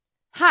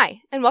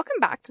Hi, and welcome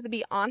back to the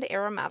Beyond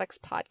Aromatics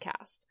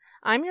podcast.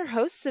 I'm your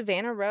host,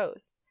 Savannah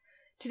Rose.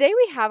 Today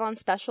we have on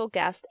special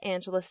guest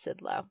Angela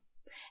Sidlow.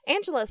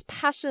 Angela is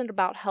passionate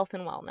about health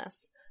and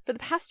wellness. For the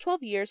past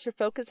 12 years, her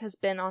focus has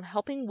been on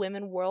helping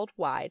women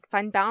worldwide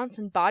find balance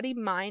in body,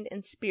 mind,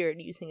 and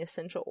spirit using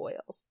essential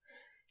oils.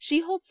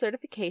 She holds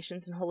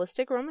certifications in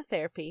holistic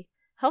aromatherapy,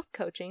 health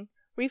coaching,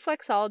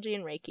 reflexology,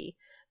 and Reiki,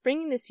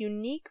 bringing this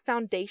unique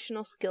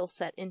foundational skill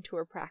set into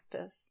her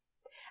practice.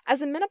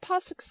 As a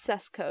menopause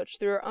success coach,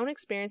 through her own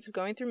experience of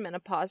going through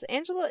menopause,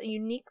 Angela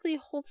uniquely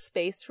holds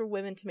space for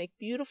women to make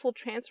beautiful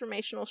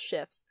transformational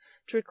shifts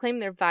to reclaim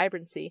their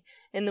vibrancy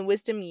in the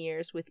wisdom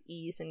years with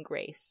ease and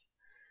grace.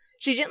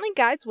 She gently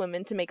guides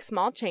women to make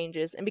small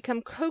changes and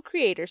become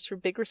co-creators for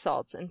big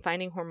results in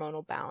finding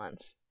hormonal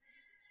balance.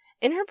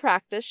 In her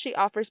practice, she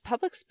offers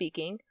public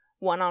speaking,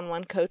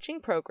 one-on-one coaching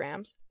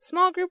programs,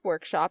 small group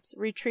workshops,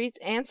 retreats,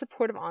 and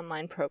supportive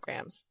online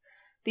programs.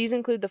 These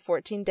include the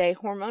 14-day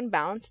Hormone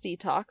Balance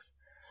Detox,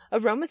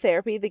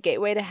 Aromatherapy, the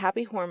Gateway to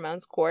Happy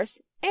Hormones course,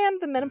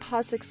 and the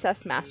Menopause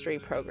Success Mastery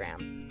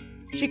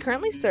Program. She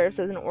currently serves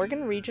as an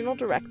Oregon Regional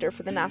Director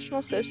for the National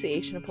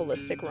Association of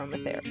Holistic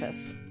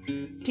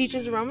Aromatherapists,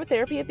 teaches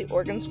aromatherapy at the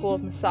Oregon School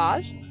of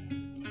Massage,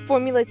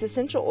 formulates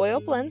essential oil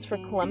blends for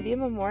Columbia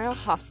Memorial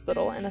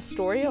Hospital in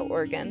Astoria,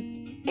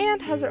 Oregon,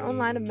 and has her own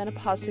line of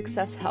menopause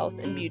success health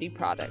and beauty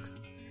products.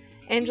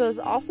 Angela is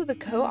also the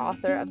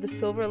co-author of the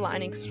Silver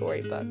Lining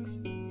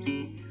Storybooks.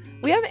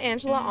 We have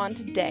Angela on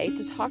today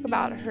to talk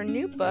about her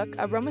new book,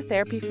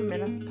 Aromatherapy for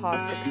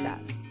Menopause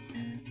Success.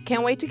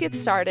 Can't wait to get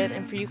started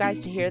and for you guys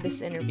to hear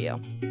this interview.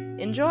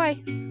 Enjoy!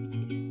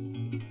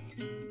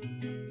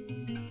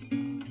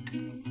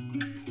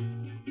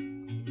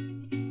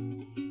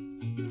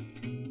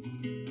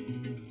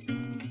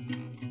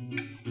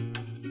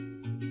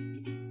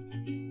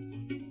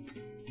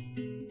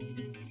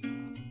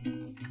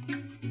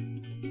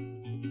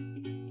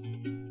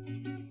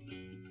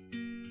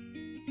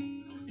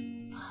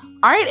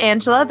 All right,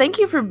 Angela, thank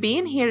you for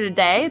being here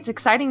today. It's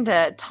exciting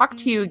to talk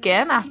to you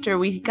again after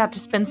we got to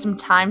spend some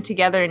time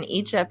together in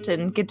Egypt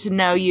and get to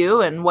know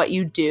you and what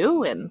you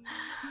do and,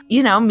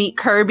 meet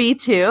Kirby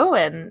too.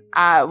 And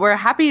we're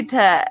happy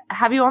to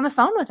have you on the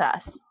phone with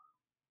us.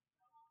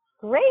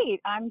 Great.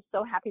 I'm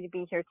so happy to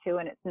be here too.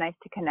 And it's nice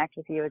to connect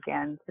with you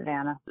again,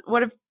 Savannah.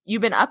 What have you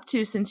been up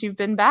to since you've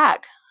been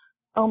back?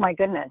 Oh my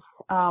goodness.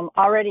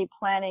 Already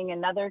planning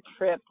another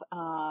trip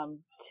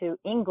to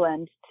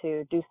England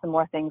to do some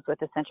more things with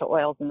essential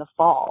oils in the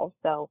fall.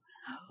 So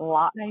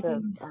lots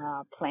of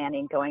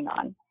planning going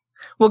on.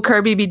 Will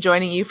Kirby be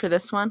joining you for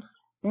this one?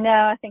 No,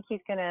 I think he's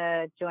going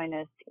to join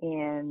us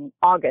in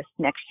August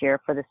next year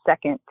for the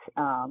second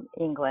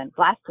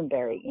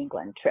Glastonbury,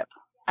 England trip.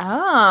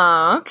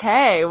 Oh,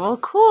 okay. Well,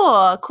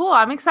 cool.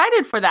 I'm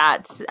excited for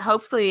that.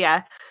 Hopefully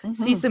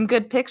see some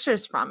good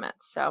pictures from it.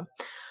 So,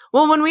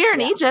 well, when we were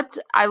in Egypt,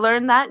 I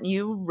learned that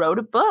you wrote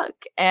a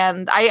book,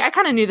 and I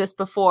kind of knew this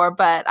before,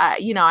 but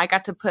I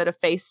got to put a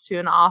face to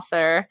an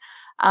author.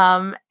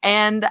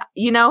 And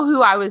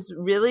who I was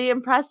really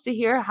impressed to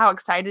hear how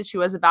excited she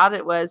was about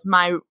it was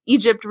my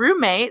Egypt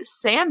roommate,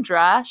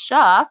 Sandra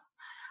Schuff.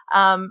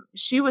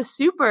 She was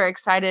super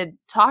excited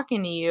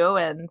talking to you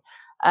and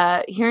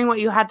hearing what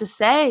you had to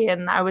say.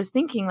 And I was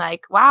thinking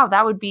like, wow,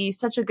 that would be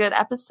such a good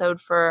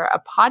episode for a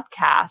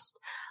podcast.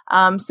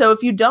 So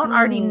if you don't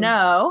already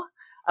know,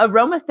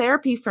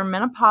 Aromatherapy for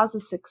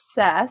Menopause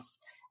Success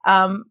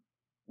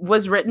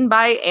was written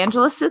by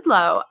Angela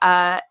Sidlow,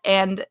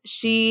 and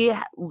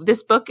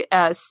this book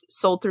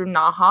sold through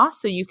Naha,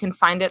 so you can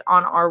find it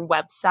on our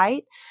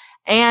website.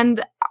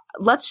 And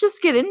let's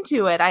just get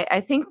into it.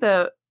 I think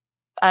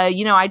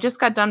I just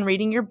got done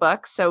reading your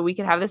book, so we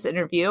could have this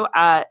interview.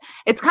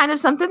 It's kind of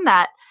something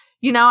that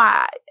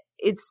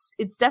it's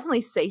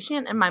definitely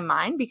sentient in my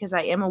mind because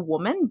I am a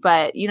woman,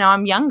 but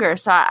I'm younger,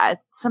 so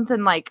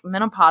something like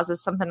menopause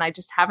is something I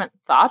just haven't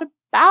thought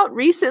about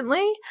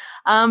recently.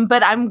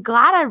 But I'm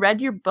glad I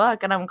read your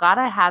book, and I'm glad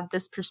I have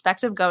this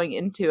perspective going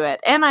into it.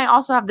 And I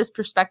also have this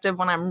perspective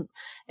when I'm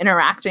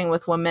interacting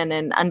with women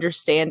and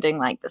understanding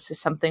like this is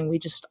something we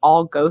just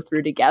all go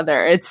through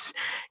together. It's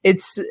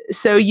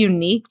so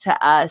unique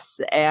to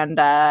us, and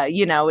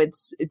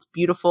it's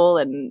beautiful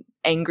and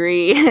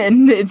angry,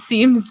 and it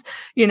seems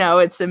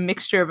it's a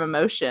mixture of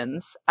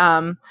emotions.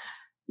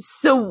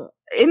 So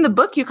in the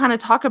book you kind of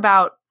talk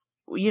about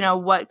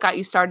what got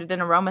you started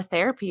in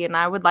aromatherapy, and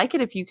I would like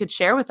it if you could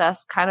share with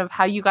us kind of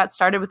how you got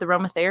started with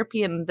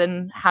aromatherapy and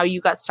then how you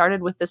got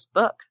started with this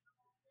book.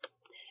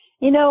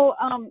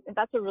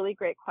 That's a really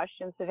great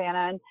question,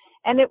 Savannah,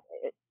 and it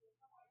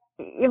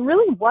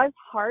really was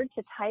hard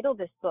to title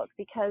this book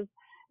because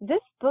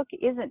this book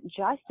isn't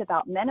just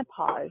about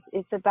menopause.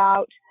 It's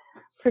about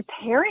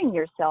preparing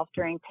yourself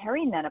during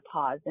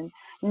perimenopause and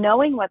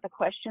knowing what the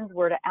questions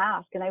were to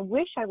ask. And I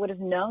wish I would have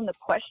known the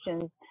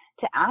questions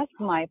to ask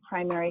my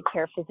primary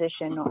care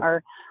physician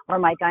or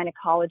my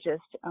gynecologist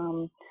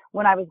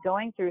when I was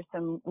going through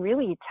some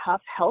really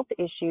tough health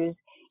issues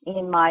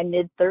in my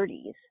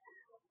mid-30s.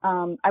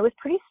 I was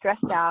pretty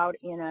stressed out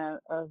in a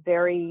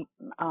very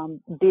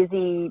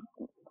busy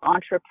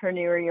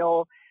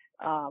entrepreneurial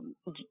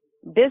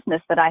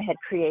business that I had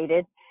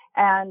created,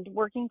 and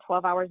working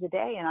 12 hours a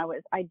day. And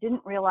I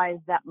didn't realize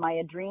that my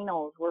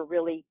adrenals were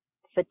really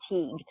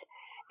fatigued,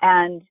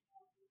 and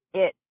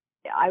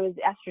I was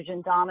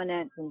estrogen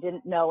dominant and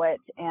didn't know it.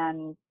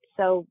 And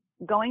so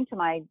going to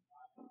my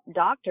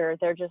doctor,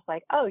 they're just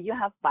like, oh, you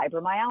have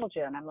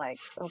fibromyalgia. And I'm like,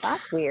 oh,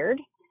 that's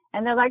weird.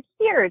 And they're like,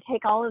 here,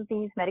 take all of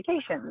these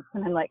medications.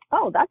 And I'm like,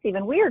 oh, that's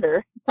even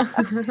weirder.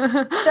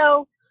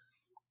 So,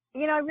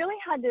 I really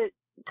had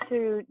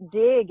to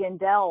dig and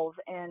delve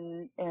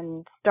and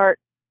start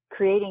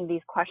creating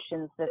these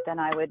questions that then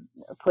I would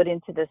put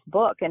into this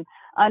book, and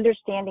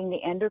understanding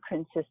the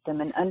endocrine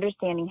system and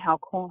understanding how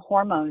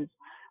hormones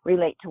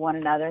relate to one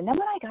another. And then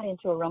when I got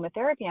into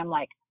aromatherapy, I'm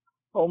like,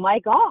 oh my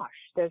gosh,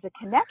 there's a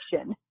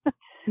connection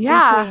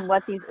between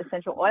what these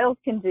essential oils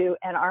can do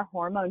and our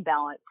hormone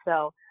balance.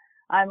 So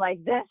I'm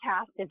like, this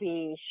has to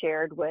be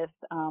shared with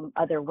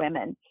other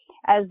women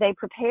as they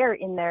prepare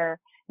in their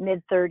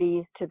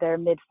mid-30s to their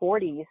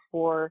mid-40s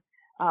for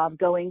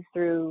going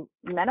through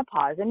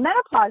menopause. And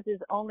menopause is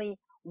only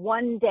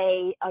one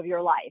day of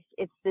your life.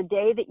 It's the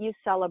day that you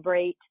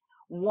celebrate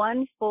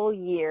one full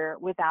year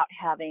without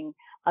having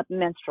a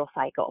menstrual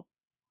cycle.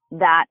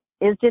 That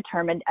is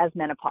determined as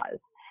menopause.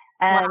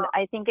 And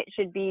I think it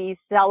should be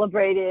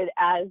celebrated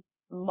as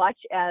much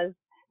as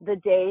the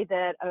day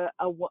that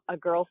a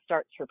girl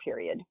starts her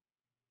period.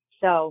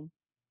 So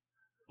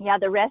yeah,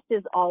 the rest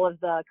is all of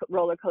the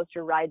roller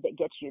coaster ride that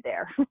gets you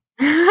there.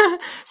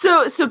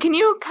 So can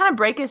you kind of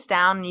break us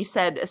down? You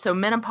said, so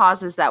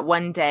menopause is that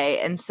one day.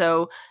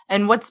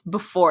 And what's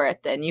before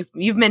it then?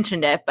 You've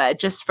mentioned it, but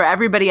just for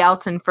everybody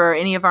else and for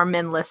any of our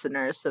men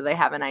listeners, so they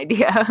have an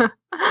idea.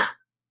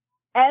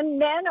 And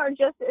men are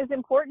just as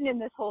important in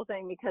this whole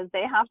thing because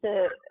they have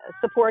to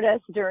support us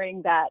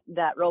during that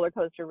roller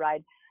coaster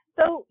ride.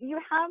 So you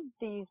have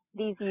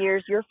these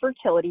years, your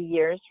fertility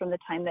years, from the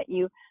time that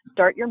you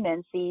start your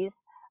menses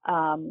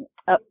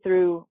up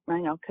through,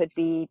 could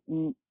be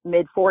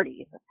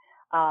mid-40s.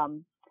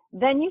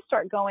 Then you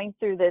start going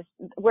through this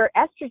where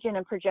estrogen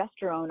and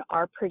progesterone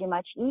are pretty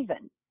much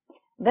even.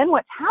 Then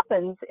what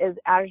happens is,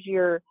 as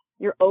your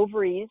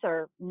ovaries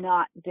are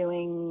not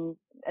doing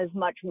as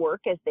much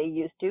work as they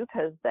used to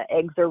because the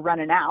eggs are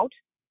running out,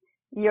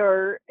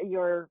 your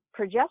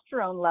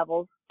progesterone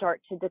levels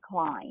start to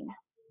decline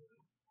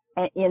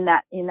in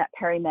that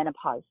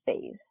perimenopause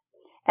phase.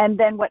 And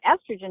then what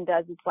estrogen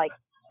does, it's like,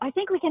 I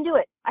think we can do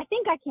it. I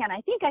think I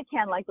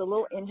can, like the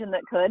little engine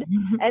that could.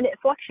 And it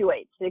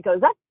fluctuates. It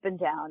goes up and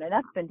down and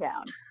up and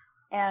down.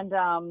 And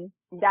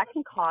that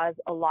can cause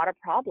a lot of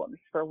problems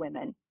for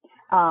women.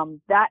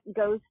 That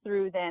goes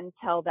through then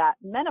till that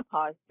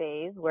menopause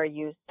phase where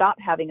you stop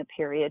having a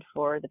period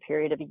for the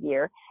period of a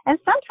year. And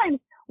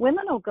sometimes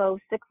women will go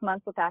 6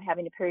 months without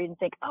having a period and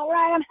think, all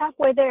right, I'm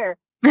halfway there.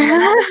 And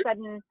then all of a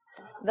sudden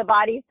the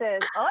body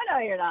says, oh, no,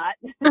 you're not.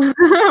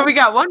 We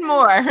got one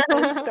more.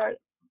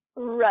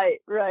 Right.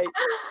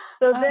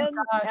 So then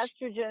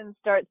estrogen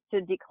starts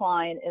to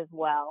decline as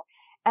well.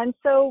 And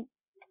so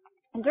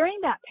during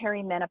that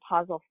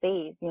perimenopausal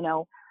phase,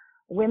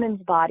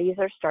 women's bodies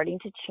are starting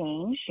to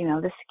change.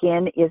 The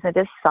skin isn't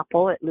as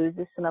supple. It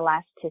loses some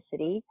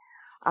elasticity.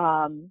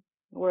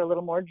 We're a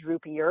little more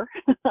droopier.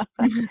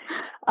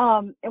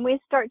 And we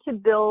start to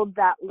build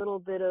that little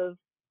bit of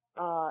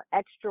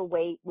extra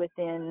weight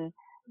within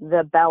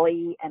the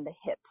belly and the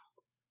hips.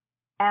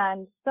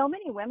 And so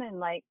many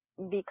women,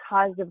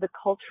 because of the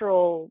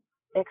cultural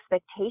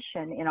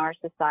expectation in our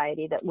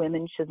society that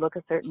women should look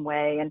a certain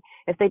way, and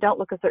if they don't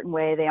look a certain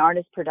way, they aren't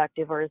as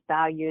productive or as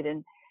valued,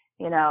 and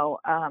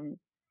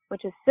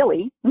which is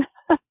silly.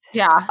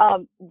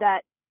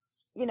 That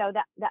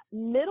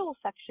middle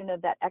section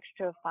of that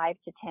extra 5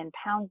 to 10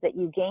 pounds that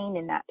you gain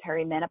in that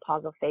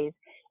perimenopausal phase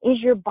is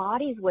your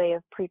body's way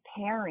of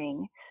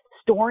preparing,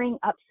 storing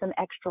up some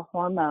extra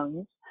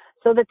hormones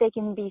so that they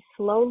can be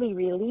slowly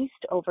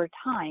released over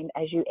time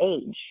as you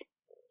age.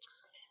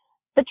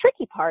 The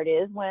tricky part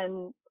is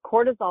when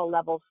cortisol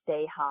levels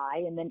stay high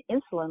and then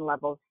insulin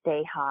levels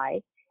stay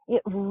high,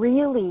 it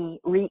really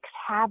wreaks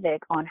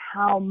havoc on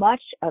how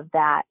much of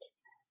that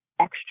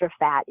extra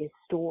fat is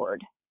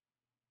stored.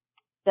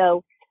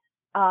 So,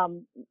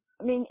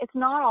 it's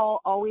not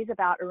always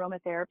about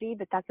aromatherapy,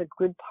 but that's a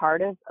good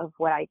part of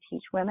what I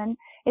teach women.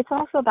 It's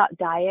also about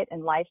diet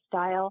and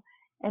lifestyle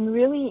and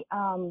really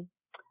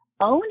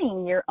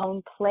owning your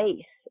own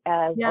place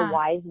as a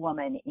wise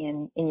woman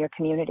in your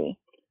community.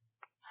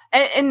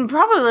 And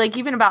probably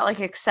even about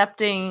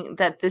accepting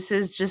that this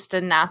is just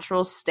a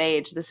natural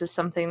stage. This is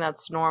something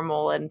that's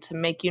normal, and to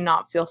make you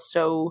not feel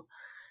so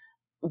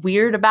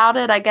weird about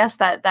it, I guess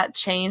that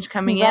change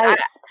coming in.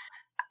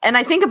 And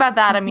I think about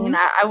that. Mm-hmm.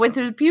 I went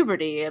through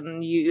puberty,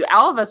 and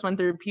all of us went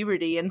through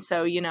puberty. And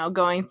so,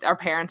 our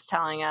parents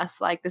telling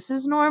us this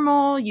is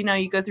normal,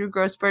 you go through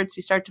growth spurts,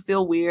 you start to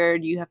feel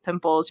weird, you have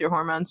pimples, your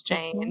hormones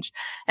change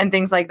and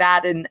things like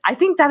that. And I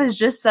think that is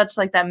just such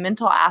that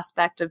mental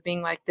aspect of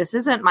being this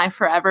isn't my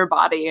forever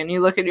body. And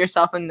you look at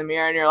yourself in the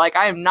mirror and you're like,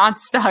 I am not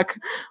stuck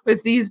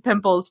with these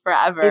pimples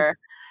forever.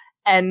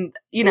 And,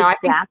 I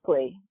think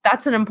Exactly.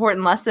 that's an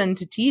important lesson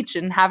to teach,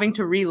 and having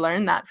to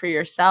relearn that for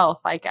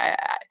yourself. Like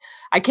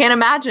I can't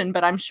imagine,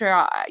 but I'm sure,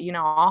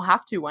 I'll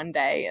have to one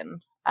day.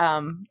 And,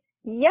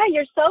 Yeah,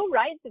 you're so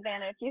right,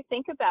 Savannah. If you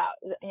think about,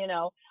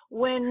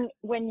 when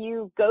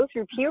you go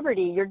through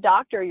puberty, your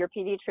doctor, your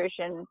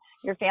pediatrician,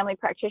 your family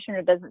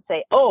practitioner doesn't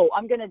say, "Oh,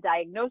 I'm going to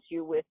diagnose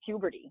you with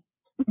puberty."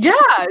 yeah.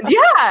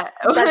 That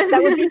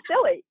would be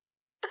silly.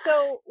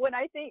 So when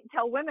I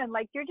tell women,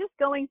 like, you're just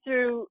going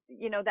through,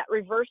 that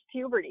reverse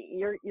puberty,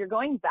 you're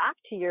going back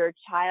to your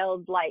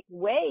childlike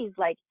ways.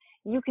 Like,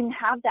 you can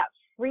have that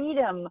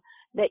freedom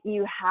that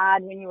you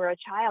had when you were a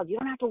child. You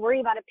don't have to worry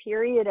about a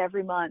period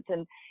every month,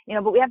 and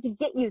but we have to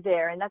get you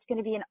there, and that's going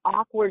to be an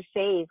awkward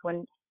phase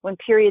when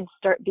periods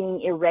start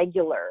being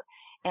irregular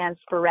and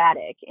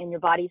sporadic and your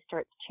body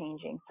starts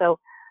changing. So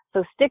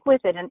stick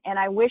with it. And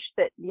I wish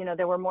that,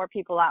 there were more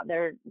people out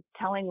there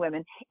telling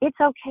women, it's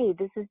okay.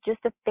 This is just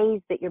a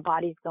phase that your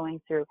body's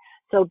going through.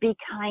 So be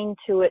kind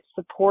to it,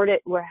 support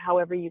it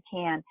however you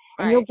can,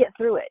 and you'll get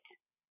through it.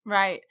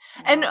 Right.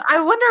 And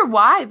I wonder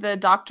why the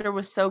doctor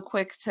was so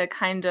quick to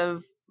kind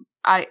of,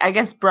 I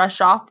guess, brush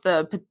off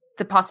the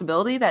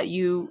possibility that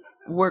you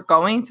were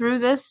going through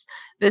this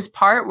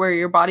part where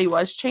your body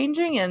was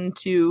changing, and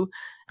to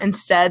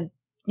instead,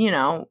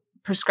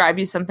 prescribe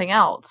you something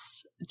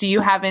else. Do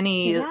you have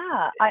any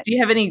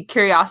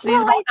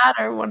curiosities about that,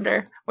 or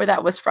wonder where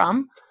that was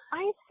from?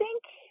 I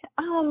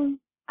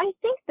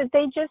think that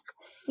they just,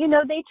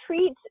 they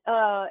treat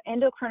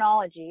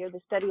endocrinology, or the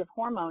study of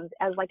hormones,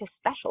 as like a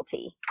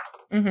specialty.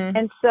 Mm-hmm.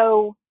 And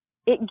so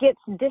it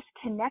gets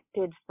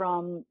disconnected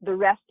from the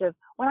rest of,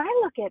 when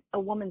I look at a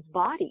woman's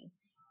body,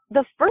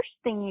 the first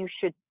thing you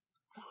should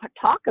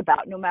talk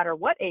about, no matter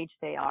what age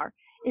they are,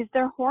 is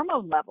their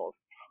hormone levels,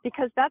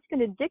 because that's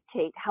going to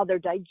dictate how their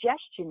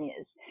digestion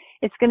is.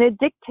 It's going to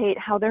dictate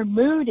how their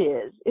mood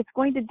is. It's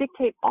going to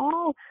dictate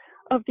all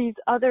of these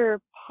other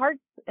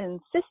parts and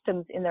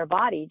systems in their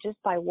body just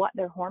by what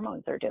their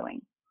hormones are doing.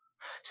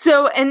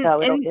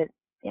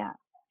 Yeah.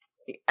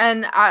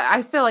 And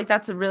I feel like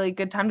that's a really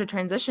good time to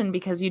transition,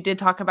 because you did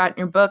talk about in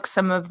your book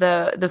some of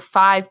the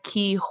 5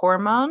 key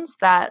hormones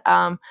that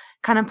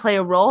kind of play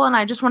a role. And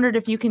I just wondered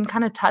if you can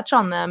kind of touch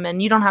on them.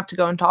 And you don't have to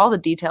go into all the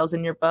details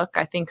in your book.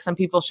 I think some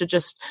people should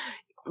just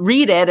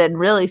read it and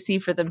really see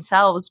for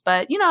themselves.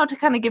 But, to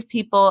kind of give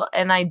people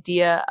an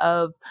idea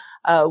of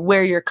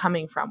where you're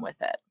coming from with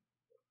it.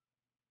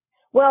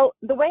 Well,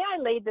 the way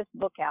I laid this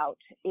book out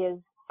is,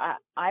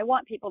 I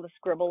want people to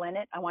scribble in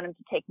it. I want them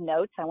to take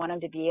notes. I want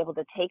them to be able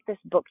to take this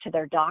book to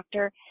their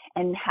doctor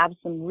and have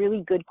some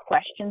really good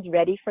questions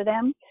ready for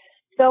them.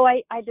 So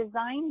I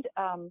designed,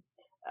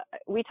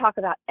 we talk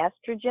about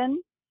estrogen,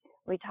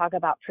 we talk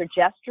about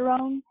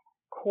progesterone,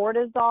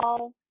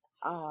 cortisol,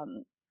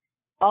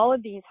 all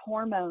of these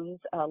hormones,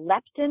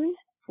 leptin,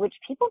 which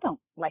people don't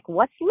like.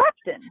 What's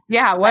leptin?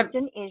 Yeah.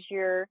 Leptin is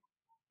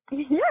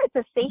it's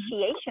a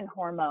satiation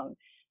hormone.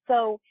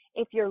 So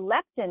if your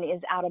leptin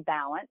is out of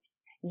balance,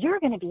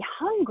 you're going to be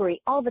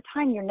hungry all the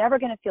time. You're never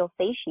going to feel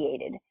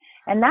satiated.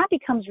 And that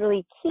becomes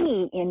really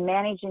key in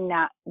managing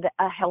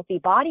a healthy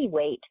body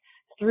weight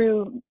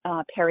through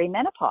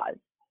perimenopause.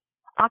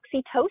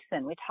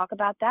 Oxytocin, we talk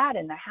about that,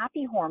 and the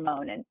happy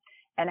hormone,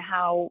 and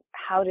how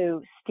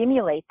to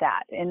stimulate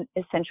that. And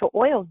essential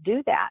oils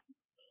do that.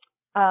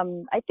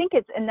 I think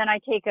and then I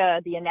take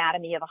the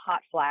anatomy of a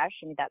hot flash.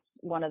 I mean, that's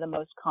one of the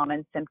most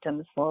common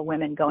symptoms for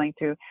women going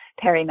through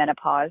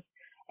perimenopause.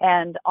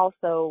 And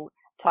also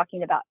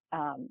talking about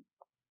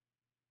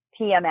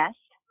PMS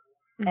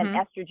and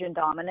estrogen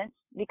dominance,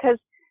 because,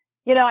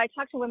 I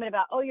talk to women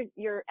about,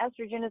 your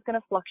estrogen is going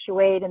to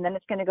fluctuate and then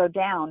it's going to go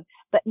down.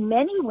 But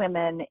many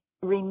women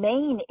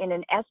remain in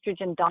an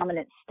estrogen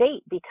dominant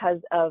state because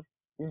of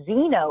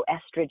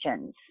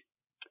xenoestrogens,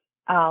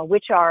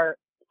 which are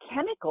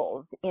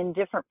chemicals in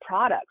different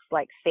products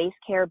like face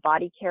care,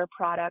 body care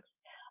products,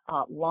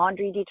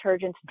 laundry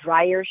detergents,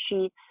 dryer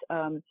sheets,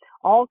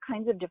 all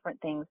kinds of different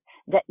things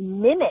that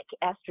mimic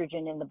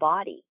estrogen in the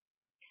body.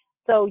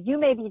 So you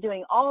may be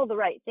doing all the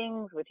right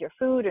things with your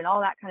food and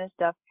all that kind of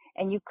stuff,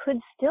 and you could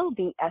still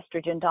be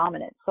estrogen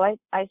dominant. So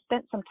I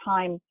spent some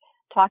time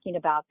talking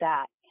about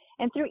that.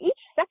 And through each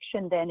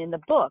section then in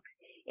the book,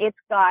 it's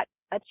got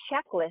a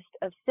checklist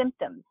of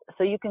symptoms.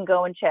 So you can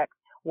go and check,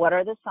 what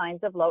are the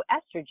signs of low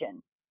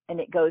estrogen? And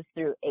it goes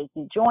through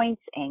achy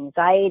joints,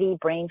 anxiety,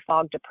 brain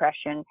fog,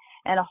 depression,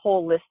 and a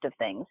whole list of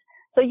things.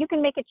 So you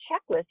can make a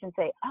checklist and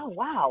say, oh,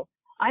 wow,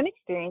 I'm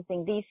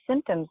experiencing these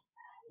symptoms.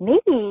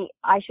 Maybe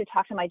I should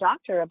talk to my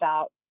doctor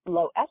about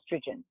low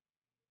estrogen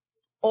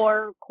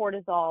or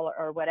cortisol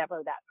or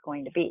whatever that's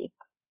going to be.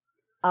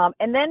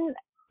 And then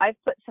I've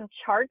put some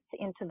charts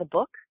into the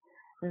book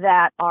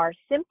that are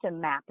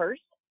symptom mappers.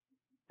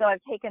 So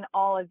I've taken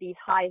all of these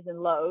highs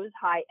and lows,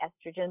 high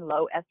estrogen,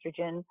 low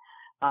estrogen,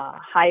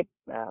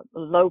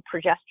 low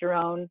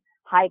progesterone,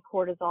 high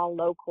cortisol,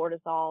 low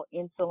cortisol,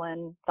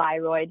 insulin,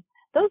 thyroid.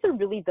 Those are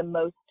really the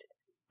most,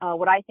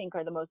 what I think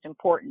are the most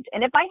important.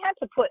 And if I had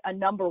to put a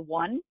number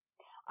one,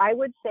 I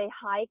would say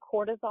high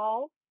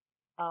cortisol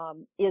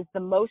is the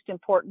most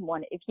important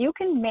one. If you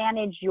can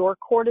manage your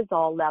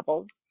cortisol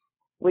levels,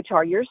 which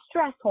are your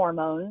stress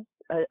hormones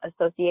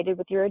associated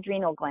with your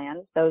adrenal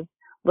glands, those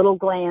little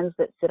glands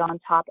that sit on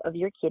top of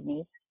your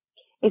kidneys,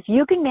 if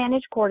you can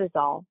manage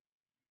cortisol,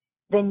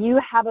 then you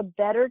have a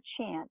better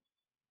chance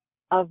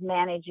of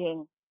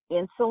managing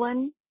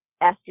insulin,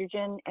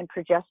 estrogen, and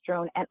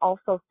progesterone, and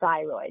also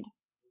thyroid.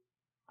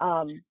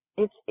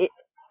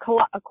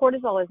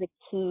 Cortisol is a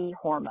key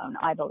hormone,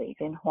 I believe,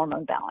 in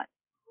hormone balance.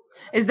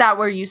 Is that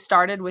where you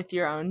started with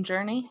your own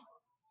journey?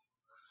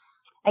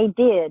 I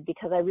did,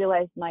 because I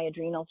realized my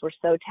adrenals were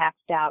so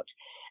taxed out.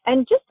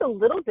 And just a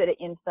little bit of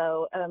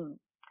info,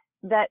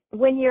 that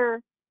when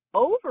your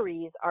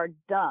ovaries are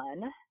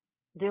done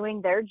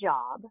doing their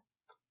job,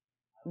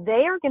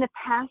 they are going to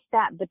pass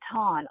that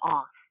baton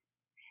off.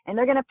 And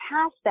they're going to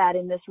pass that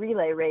in this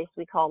relay race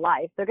we call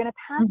life. They're going to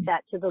pass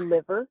that to the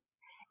liver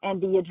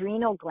and the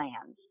adrenal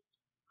glands.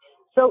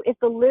 So if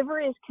the liver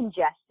is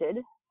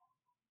congested,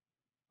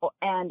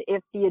 and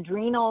if the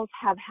adrenals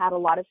have had a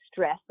lot of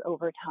stress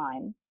over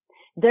time,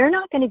 they're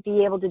not going to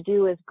be able to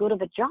do as good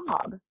of a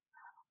job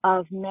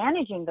of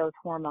managing those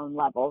hormone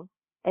levels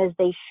as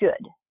they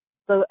should.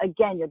 So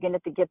again, you're going to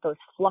have to get those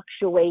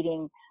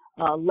fluctuating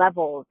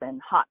levels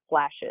and hot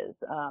flashes.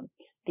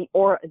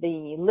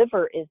 The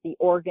liver is the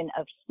organ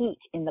of heat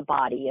in the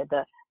body,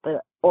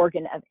 the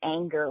organ of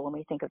anger when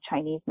we think of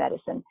Chinese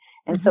medicine.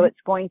 And so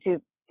it's going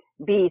to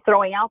be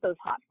throwing out those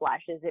hot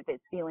flashes if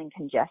it's feeling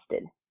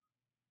congested.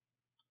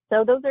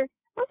 So those are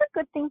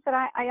good things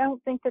that I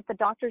don't think that the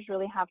doctors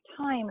really have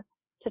time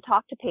to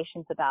talk to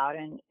patients about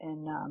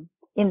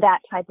in that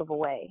type of a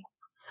way.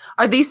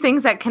 Are these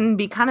things that can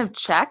be kind of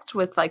checked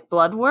with like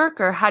blood work,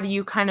 or how do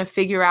you kind of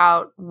figure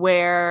out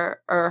where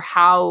or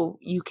how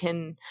you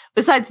can,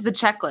 besides the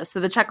checklist? So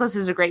the checklist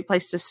is a great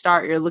place to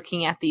start. You're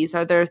looking at these.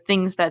 Are there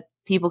things that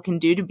people can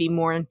do to be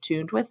more in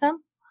tune with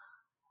them?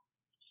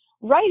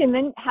 Right. And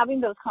then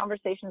having those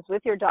conversations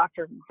with your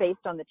doctor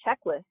based on the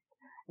checklist,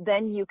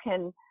 then you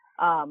can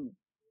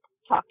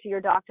talk to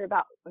your doctor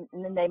about,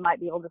 and then they might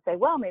be able to say,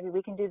 well, maybe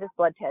we can do this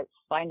blood test,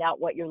 find out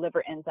what your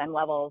liver enzyme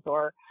levels,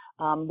 or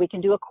we can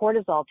do a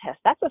cortisol test.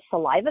 That's a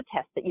saliva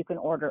test that you can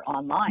order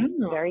online.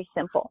 Very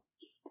simple,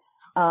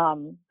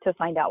 to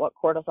find out what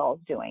cortisol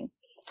is doing.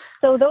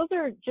 So those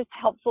are just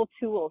helpful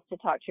tools to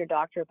talk to your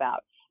doctor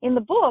about. In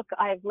the book,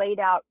 I've laid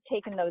out,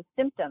 taken those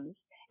symptoms,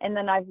 and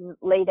then I've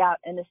laid out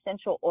an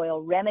essential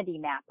oil remedy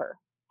mapper.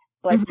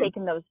 So I've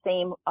taken those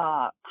same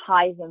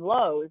highs and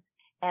lows,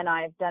 and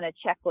I've done a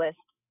checklist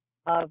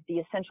of the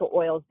essential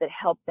oils that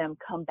help them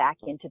come back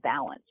into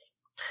balance.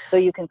 So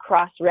you can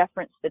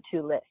cross-reference the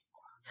two lists.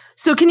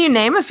 So can you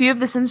name a few of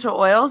the essential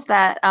oils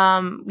that,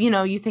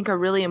 you think are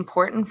really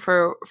important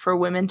for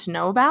women to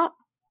know about?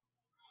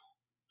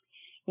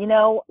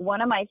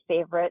 One of my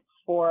favorites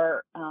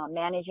for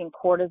managing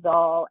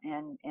cortisol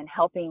and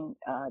helping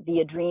the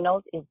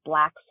adrenals is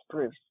black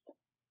spruce.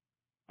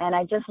 And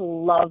I just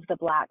love the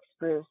black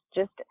spruce.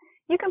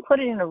 You can put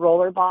it in a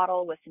roller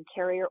bottle with some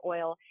carrier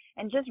oil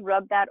and just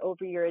rub that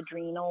over your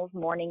adrenals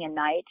morning and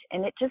night,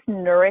 and it just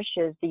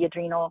nourishes the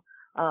adrenal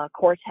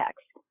cortex.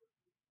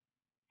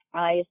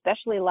 I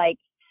especially like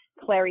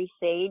clary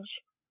sage.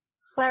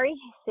 Clary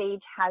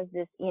sage has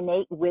this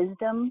innate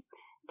wisdom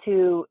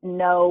to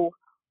know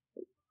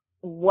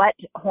what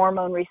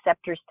hormone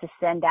receptors to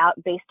send out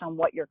based on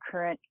what your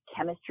current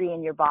chemistry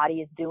in your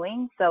body is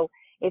doing. So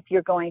if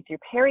you're going through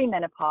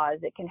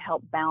perimenopause, it can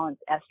help balance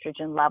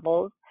estrogen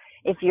levels.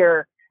 If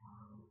you're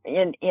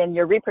in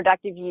your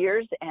reproductive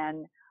years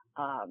and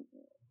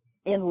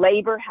in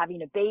labor,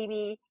 having a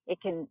baby, it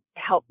can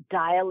help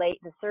dilate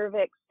the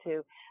cervix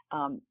to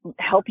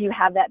help you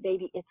have that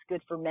baby. It's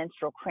good for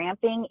menstrual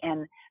cramping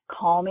and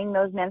calming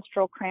those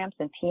menstrual cramps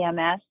and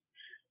PMS.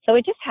 So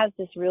it just has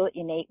this real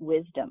innate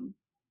wisdom.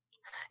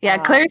 Yeah,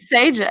 clary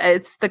sage,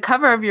 it's the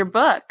cover of your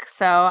book.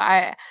 So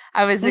I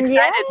was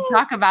excited to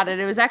talk about it.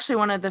 It was actually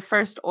one of the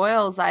first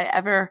oils I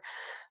ever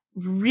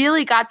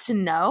really got to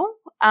know.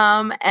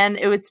 And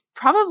it's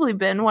probably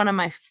been one of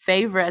my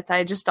favorites.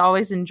 I just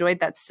always enjoyed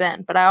that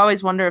scent, but I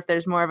always wonder if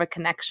there's more of a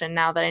connection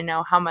now that I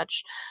know how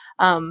much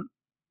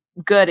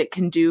good it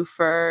can do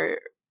for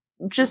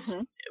just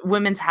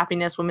women's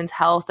happiness, women's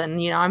health. And,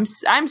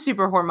 I'm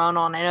super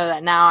hormonal, and I know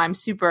that now.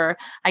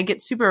 I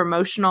get super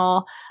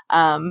emotional.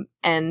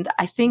 And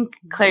I think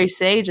clary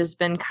sage has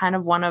been kind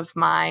of one of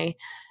my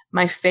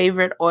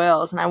favorite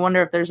oils. And I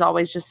wonder if there's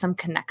always just some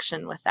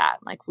connection with that.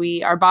 Like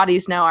our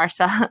bodies know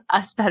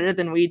us better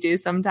than we do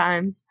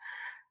sometimes.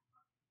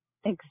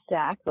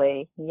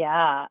 Exactly.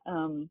 Yeah.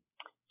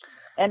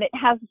 And it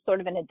has sort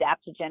of an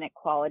adaptogenic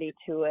quality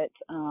to it.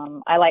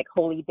 I like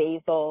holy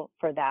basil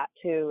for that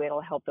too.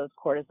 It'll help those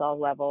cortisol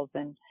levels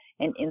and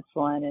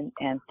insulin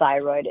and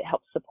thyroid. It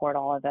helps support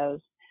all of those.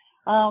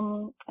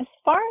 As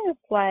far as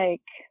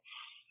like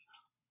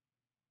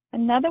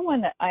another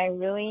one that I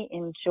really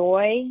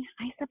enjoy,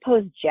 I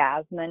suppose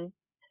jasmine.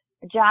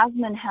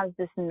 Jasmine has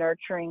this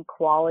nurturing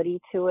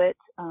quality to it,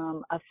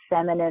 a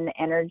feminine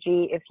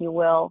energy, if you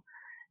will,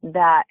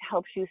 that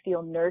helps you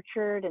feel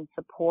nurtured and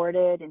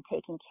supported and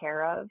taken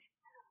care of.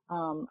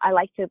 I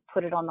like to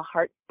put it on the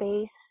heart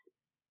space.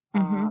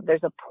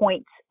 There's a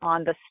point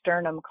on the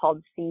sternum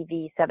called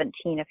CV17,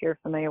 if you're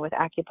familiar with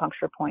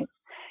acupuncture points.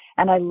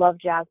 And I love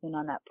jasmine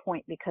on that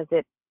point because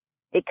it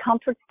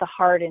comforts the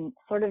heart and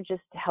sort of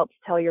just helps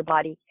tell your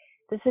body,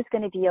 this is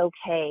going to be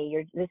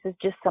okay. This is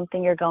just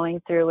something you're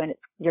going through, and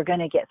you're going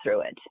to get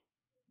through it.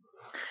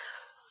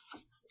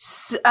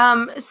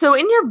 So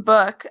in your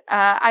book,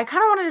 I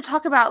kind of wanted to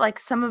talk about like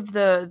some of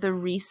the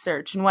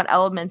research and what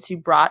elements you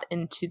brought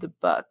into the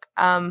book.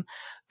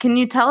 Can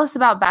you tell us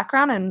about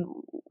background and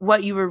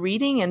what you were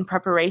reading in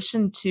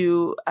preparation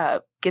to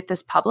get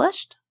this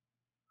published?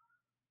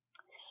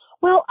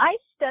 Well, I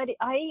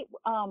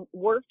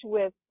worked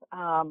with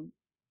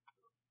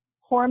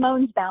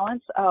Hormones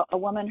Balance, a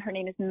woman, her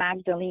name is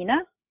Magdalena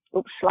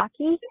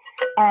Upschlacki,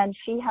 and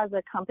she has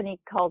a company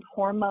called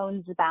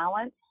Hormones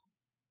Balance.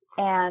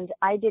 And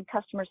I did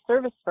customer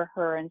service for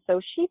her. And so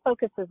she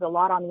focuses a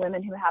lot on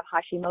women who have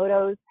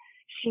Hashimoto's.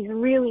 She's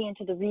really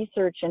into the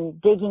research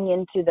and digging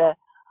into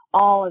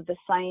all of the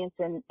science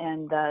and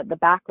the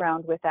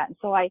background with that. And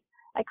so I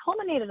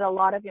culminated a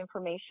lot of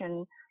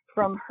information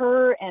from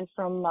her and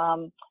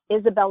from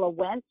Isabella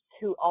Wentz,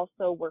 who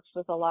also works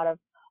with a lot of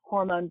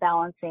hormone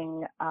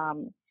balancing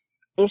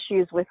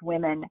issues with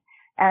women,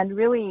 and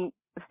really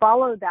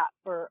followed that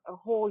for a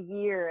whole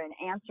year and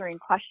answering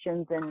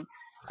questions and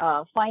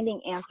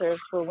finding answers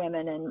for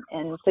women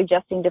and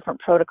suggesting different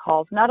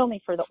protocols, not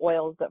only for the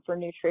oils, but for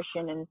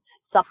nutrition and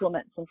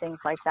supplements and things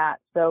like that.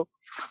 So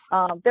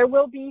there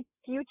will be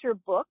future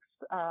books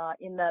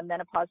in the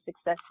Menopause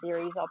Success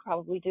series. I'll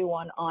probably do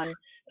one on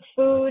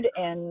food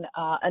and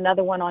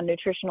another one on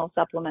nutritional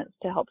supplements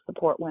to help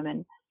support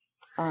women.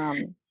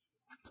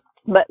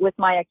 But with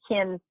my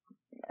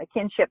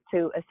kinship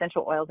to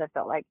essential oils, I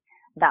felt like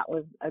that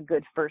was a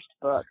good first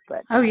book.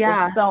 But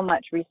there's so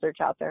much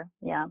research out there.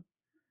 Yeah.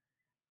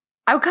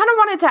 I kind of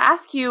wanted to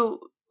ask you,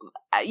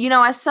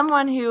 as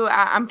someone who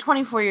I'm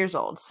 24 years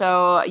old,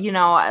 so,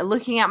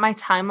 looking at my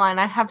timeline,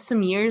 I have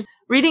some years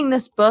reading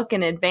this book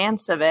in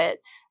advance of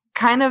it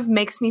kind of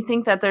makes me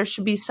think that there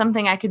should be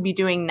something I could be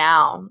doing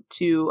now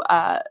to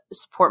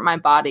support my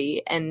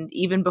body. And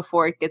even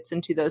before it gets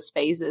into those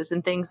phases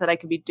and things that I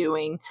could be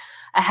doing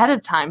ahead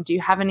of time. Do you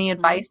have any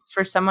advice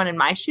for someone in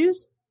my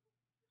shoes?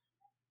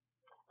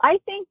 I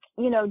think,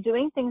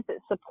 doing things that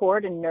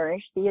support and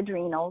nourish the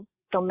adrenals.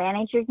 So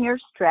managing your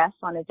stress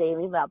on a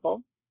daily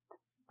level,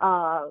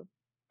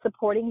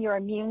 supporting your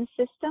immune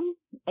system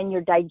and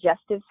your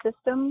digestive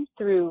system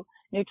through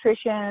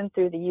nutrition,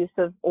 through the use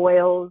of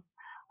oils,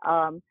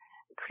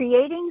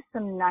 creating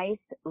some nice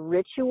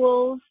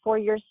rituals for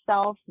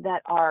yourself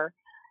that are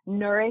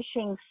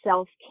nourishing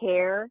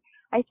self-care.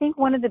 I think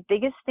one of the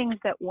biggest things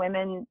that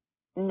women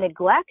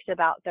neglect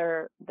about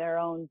their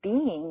own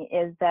being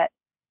is that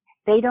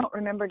they don't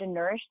remember to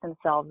nourish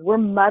themselves. We're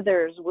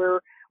mothers. We're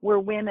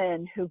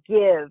women who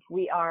give.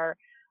 We are,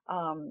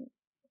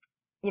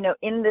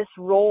 in this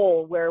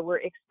role where we're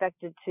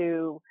expected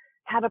to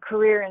have a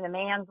career in the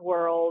man's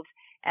world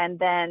and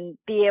then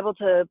be able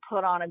to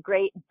put on a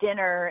great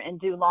dinner and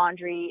do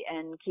laundry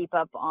and keep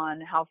up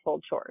on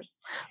household chores.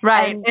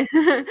 Right.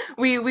 And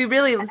we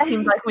really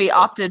seemed like we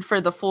opted for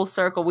the full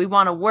circle. We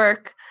want to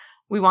work.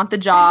 We want the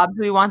jobs,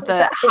 we want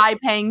the high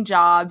paying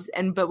jobs,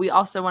 but we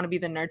also want to be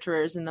the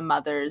nurturers and the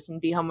mothers and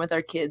be home with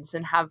our kids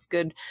and have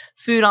good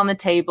food on the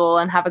table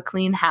and have a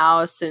clean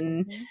house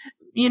and,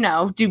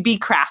 be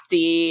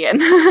crafty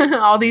and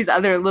all these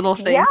other little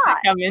things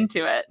that come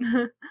into it.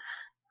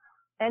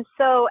 And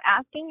so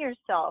asking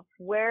yourself,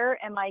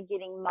 where am I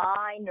getting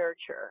my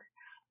nurture?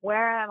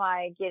 Where am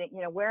I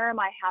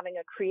having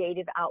a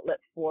creative outlet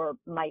for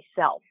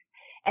myself?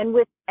 And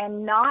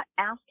not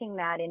asking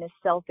that in a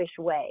selfish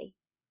way.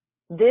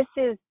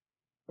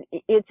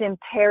 It's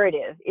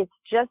imperative.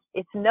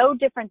 It's no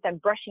different than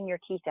brushing your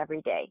teeth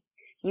every day.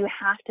 You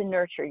have to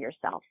nurture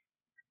yourself.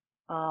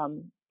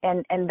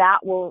 And that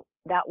will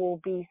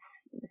be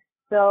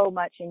so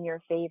much in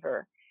your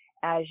favor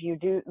as you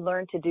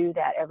learn to do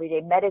that every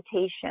day.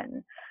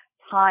 Meditation,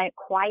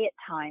 quiet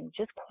time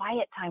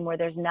where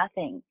there's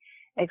nothing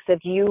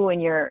except you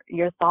and your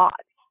thoughts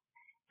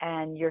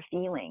and your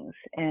feelings,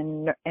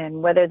 and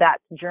whether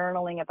that's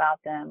journaling about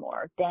them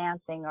or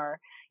dancing or,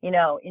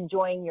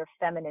 enjoying your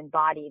feminine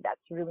body, that's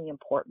really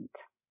important.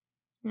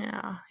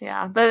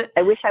 Yeah. But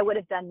I wish I would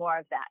have done more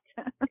of that.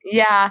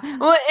 Yeah.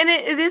 Well, and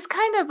it is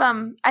kind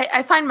of,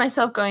 I find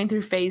myself going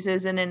through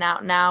phases in and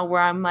out now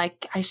where I'm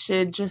like, I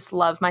should just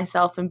love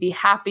myself and be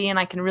happy and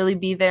I can really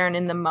be there and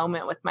in the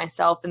moment with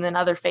myself. And then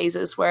other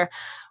phases where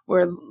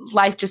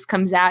life just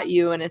comes at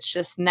you and it's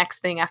just next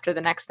thing after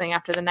the next thing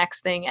after the next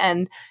thing.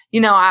 And,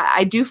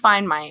 I do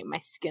find my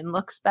skin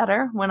looks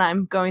better when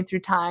I'm going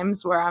through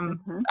times where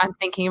I'm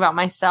thinking about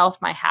myself.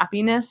 My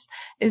happiness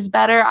is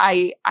better.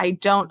 I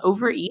don't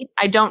overeat.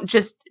 I don't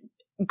just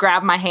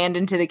grab my hand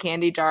into the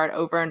candy jar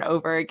over and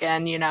over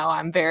again.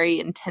 I'm very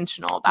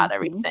intentional about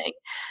everything.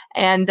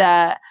 And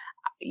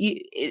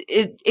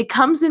it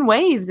comes in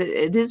waves.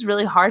 It is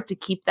really hard to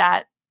keep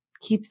that,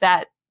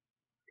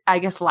 I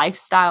guess,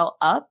 lifestyle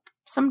up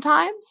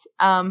sometimes.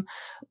 But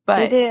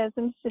it is,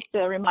 and it's just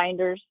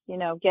reminders,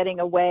 getting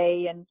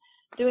away and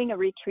doing a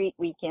retreat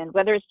weekend,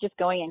 whether it's just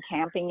going and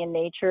camping in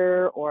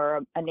nature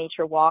or a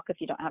nature walk if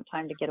you don't have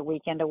time to get a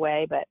weekend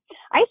away. But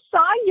I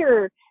saw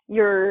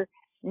your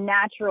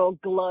natural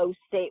glow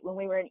state when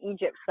we were in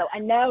Egypt, so I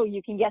know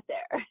you can get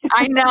there.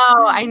 I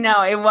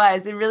know it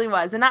really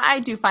was. And I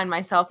do find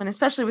myself, and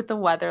especially with the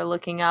weather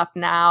looking up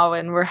now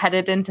and we're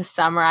headed into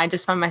summer, I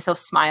just find myself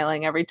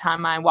smiling every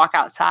time I walk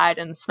outside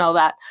and smell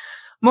that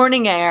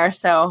morning air.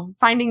 So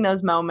finding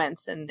those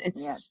moments, and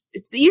it's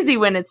easy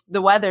when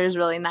the weather is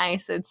really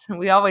nice.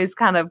 We always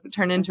kind of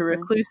turn into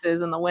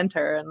recluses in the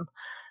winter, and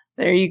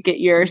there you get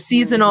your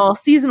seasonal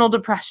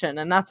depression,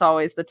 and that's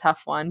always the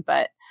tough one.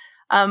 But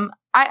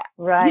I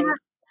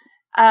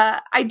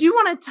do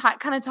want to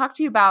kind of talk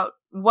to you about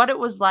what it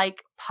was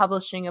like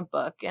publishing a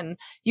book. And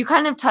you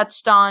kind of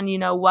touched on,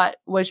 what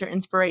was your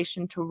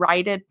inspiration to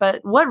write it,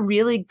 but what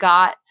really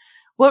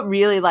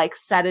like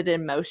set it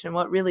in motion?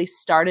 What really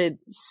started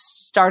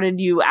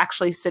you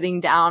actually sitting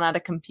down at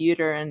a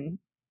computer and,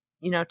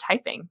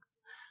 typing?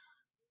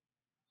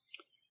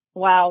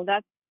 Wow,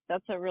 that's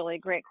a really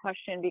great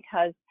question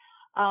because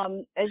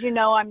as you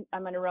know, I'm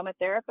an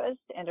aromatherapist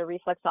and a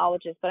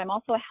reflexologist, but I'm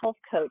also a health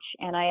coach,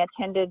 and I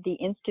attended the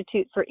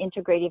Institute for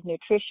Integrative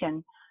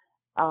Nutrition,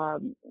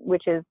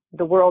 which is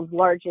the world's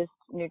largest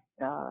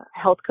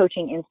health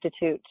coaching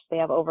institute. They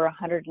have over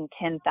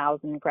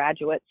 110,000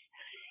 graduates,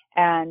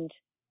 and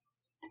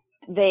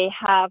they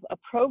have a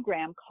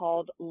program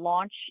called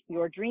Launch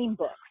Your Dream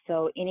Book.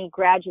 So any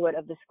graduate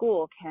of the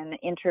school can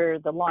enter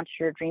the Launch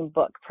Your Dream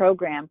Book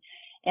program.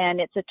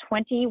 And it's a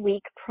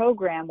 20-week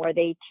program where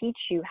they teach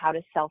you how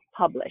to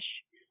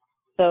self-publish.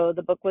 So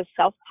the book was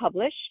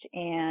self-published,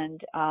 and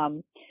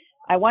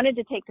I wanted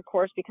to take the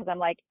course because I'm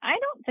like, I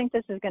don't think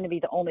this is going to be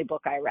the only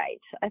book I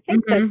write. I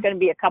think there's going to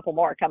be a couple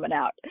more coming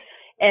out.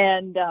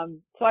 And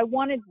so I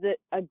wanted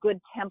a good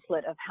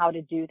template of how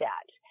to do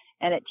that.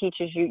 And it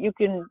teaches you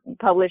can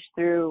publish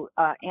through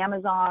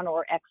Amazon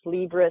or Ex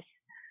Libris,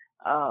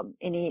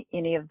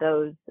 any of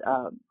those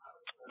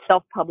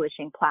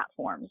self-publishing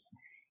platforms.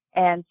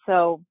 And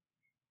so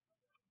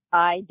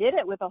I did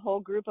it with a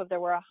whole group there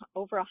were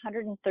over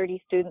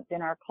 130 students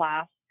in our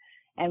class,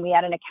 and we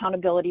had an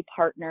accountability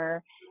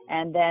partner,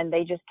 and then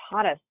they just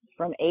taught us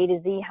from A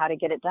to Z how to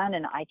get it done.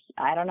 And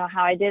I don't know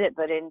how I did it,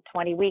 but in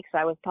 20 weeks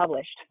I was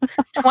published.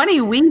 20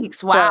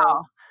 weeks. Wow.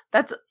 So,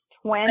 That's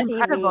 20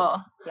 incredible.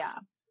 Weeks. Yeah.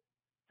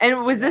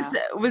 And was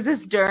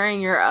this during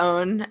your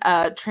own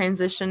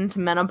transition to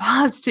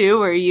menopause too?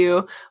 Were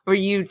you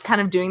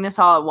kind of doing this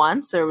all at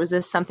once, or was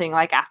this something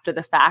like after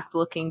the fact,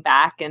 looking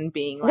back and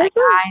being like,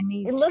 I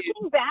need to?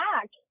 Looking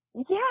back,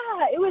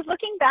 yeah, it was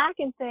looking back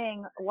and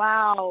saying,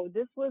 wow,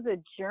 this was a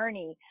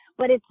journey,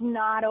 but it's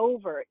not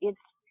over. It's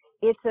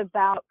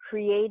about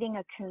creating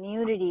a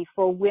community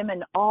for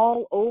women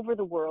all over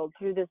the world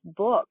through this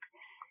book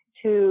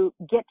to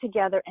get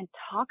together and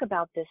talk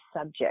about this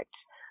subject.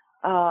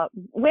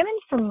 Women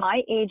from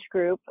my age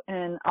group,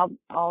 and I'm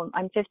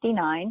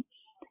 59,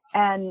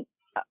 and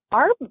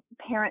our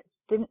parents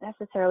didn't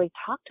necessarily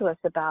talk to us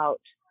about,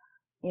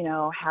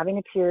 having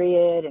a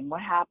period and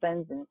what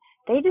happens, and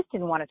they just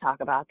didn't want to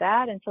talk about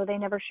that, and so they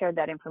never shared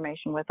that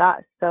information with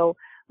us. So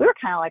we were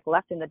kind of like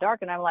left in the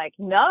dark, and I'm like,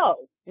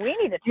 no, we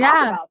need to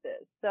talk about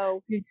this.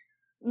 So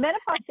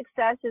Menopause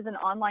Success is an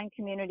online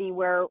community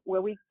where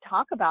we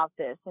talk about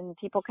this, and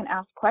people can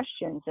ask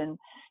questions and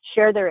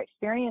share their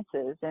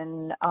experiences.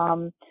 And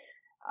I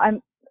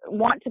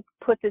want to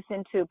put this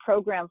into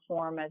program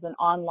form as I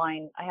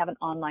have an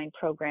online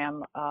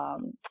program,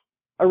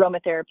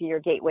 Aromatherapy,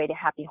 Your Gateway to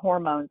Happy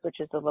Hormones, which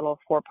is a little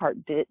 4-part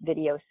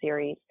video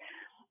series.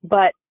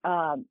 But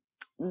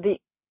the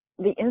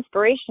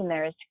inspiration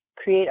there is to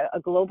create a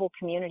global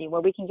community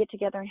where we can get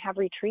together and have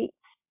retreats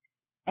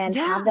and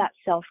have that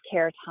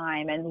self-care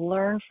time and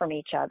learn from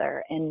each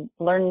other and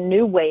learn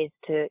new ways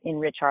to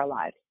enrich our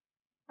lives.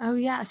 Oh,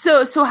 yeah.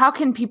 So how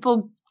can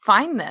people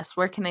find this?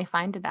 Where can they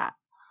find it at?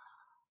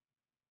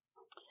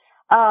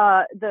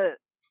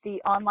 The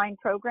online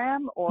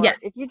program, or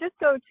if you just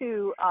go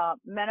to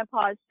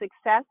Menopause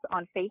Success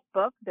on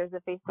Facebook, there's a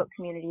Facebook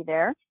community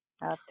there,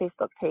 a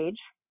Facebook page.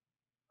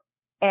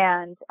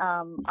 And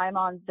I'm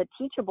on the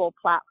Teachable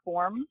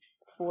platform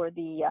for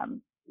the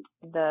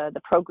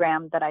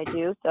program that I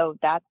do. So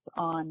that's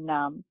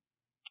on,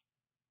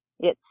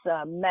 it's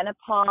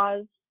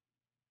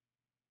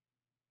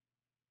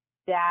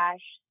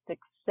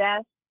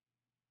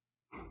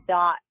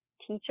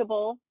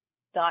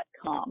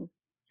menopause-success.teachable.com.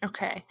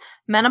 Okay.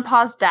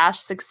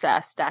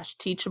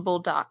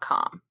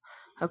 menopause-success-teachable.com.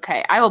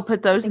 Okay. I will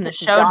put those in the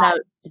show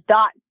notes.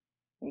 I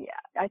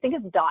think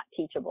it's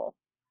 .teachable.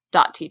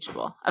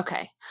 .teachable.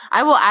 Okay.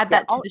 I will add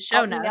that to the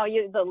show notes. I'll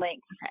email you the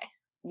link. Okay.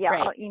 Yeah,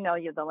 Great. I'll email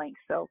you the link.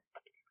 So,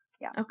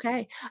 yeah.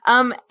 Okay.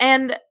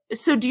 And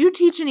so do you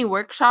teach any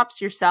workshops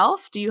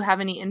yourself? Do you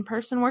have any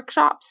in-person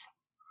workshops?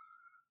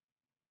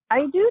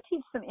 I do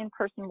teach some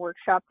in-person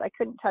workshops. I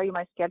couldn't tell you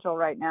my schedule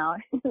right now.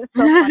 It's so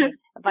funny.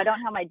 If I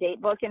don't have my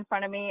date book in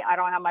front of me, I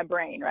don't have my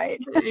brain, right?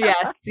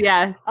 Yes.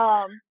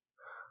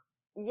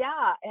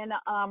 Yeah, and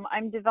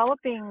I'm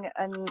developing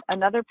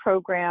another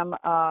program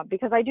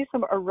because I do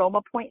some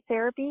aroma point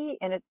therapy,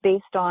 and it's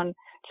based on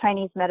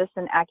Chinese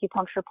medicine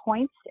acupuncture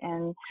points.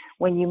 And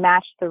when you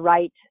match the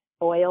right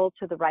oil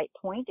to the right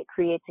point, it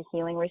creates a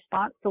healing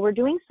response. So we're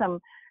doing some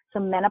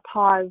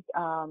menopause.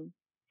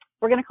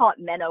 We're going to call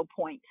it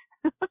Menopoint,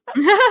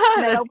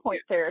 Menopoint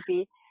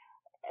therapy.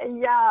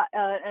 Yeah,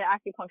 an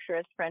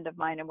acupuncturist friend of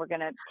mine, and we're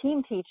going to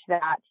team teach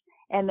that,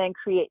 and then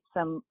create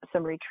some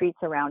retreats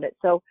around it.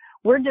 So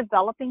we're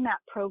developing that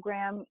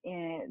program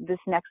this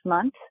next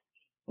month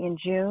in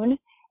June,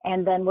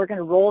 and then we're going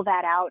to roll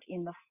that out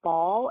in the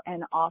fall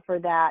and offer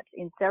that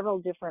in several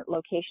different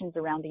locations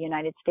around the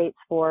United States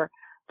for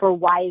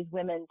wise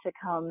women to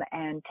come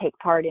and take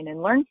part in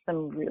and learn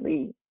some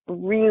really,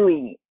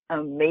 really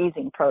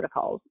amazing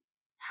protocols.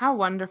 How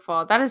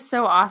wonderful. That is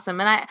so awesome.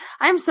 And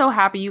I'm so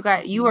happy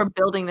you are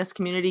building this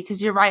community,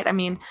 because you're right. I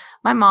mean,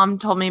 my mom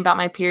told me about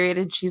my period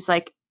and she's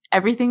like,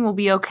 everything will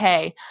be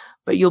okay,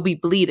 but you'll be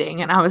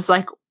bleeding. And I was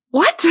like,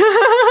 what?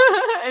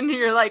 And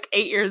you're like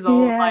 8 years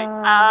old, like,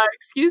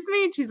 excuse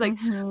me? And she's like,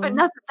 but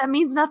that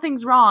means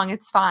nothing's wrong.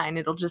 It's fine.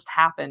 It'll just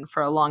happen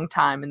for a long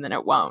time and then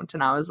it won't.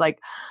 And I was like,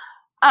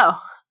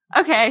 oh,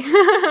 okay.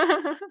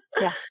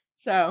 Yeah.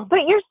 So,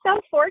 but you're so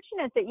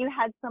fortunate that you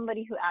had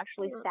somebody who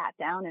actually sat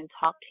down and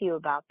talked to you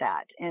about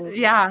that. And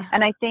yeah.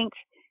 And I think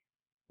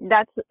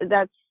that's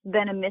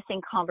been a missing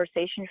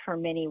conversation for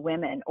many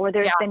women, or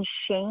there's been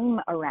shame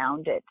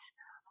around it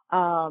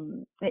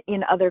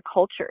in other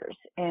cultures.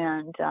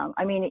 And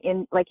I mean,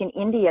 in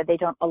India, they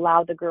don't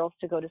allow the girls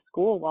to go to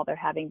school while they're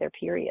having their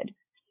period.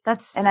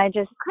 That's I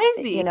just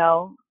crazy.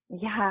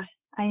 Yeah,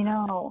 I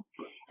know.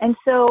 And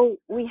so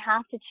we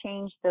have to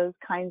change those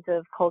kinds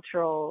of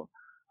cultural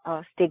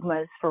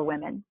stigmas for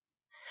women.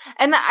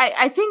 And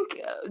I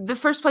think the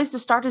first place to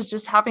start is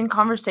just having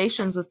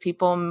conversations with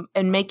people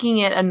and making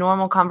it a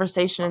normal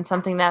conversation and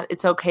something that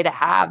it's okay to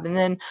have. And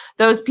then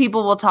those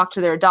people will talk to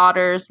their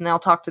daughters, and they'll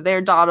talk to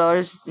their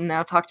daughters, and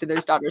they'll talk to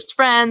their daughters'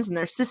 friends and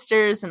their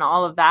sisters and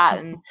all of that.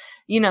 And,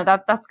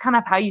 that's kind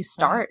of how you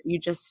start.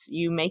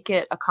 You make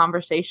it a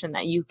conversation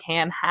that you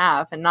can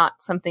have and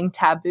not something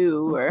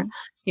taboo or,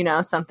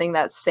 something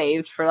that's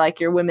saved for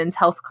like your women's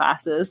health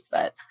classes.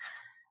 But,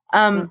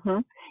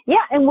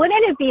 yeah, and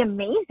wouldn't it be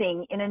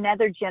amazing in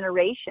another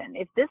generation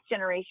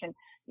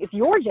if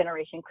your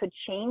generation could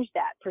change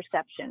that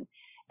perception,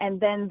 and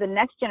then the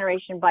next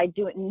generation, by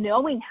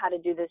knowing how to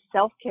do this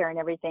self-care and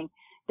everything,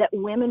 that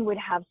women would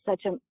have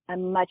such a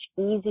much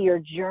easier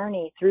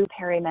journey through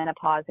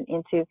perimenopause and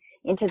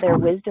into their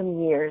wisdom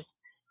years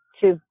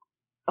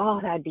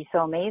that'd be so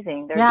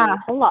amazing. There'd be a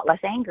whole lot less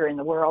anger in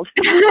the world.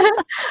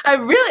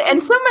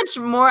 And so much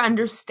more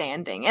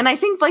understanding. And I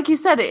think, like you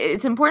said,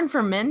 it's important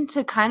for men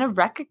to kind of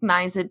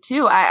recognize it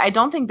too. I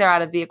don't think they're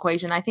out of the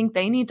equation. I think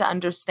they need to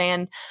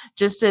understand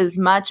just as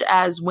much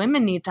as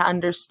women need to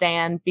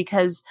understand,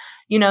 because,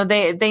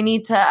 they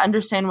need to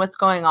understand what's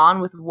going on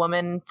with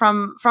women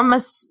from a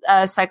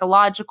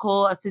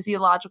psychological, a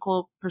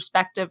physiological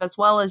perspective, as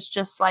well as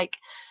just like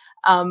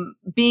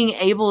being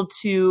able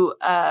to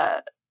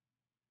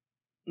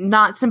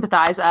not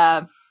sympathize,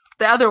 the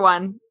other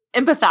one,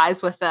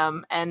 empathize with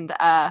them, and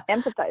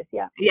empathize.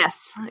 Yeah.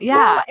 Yes.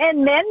 Yeah. Well,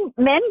 and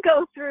men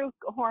go through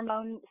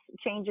hormone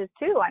changes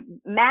too.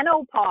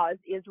 Menopause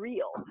is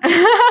real.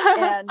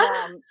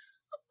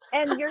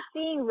 And you're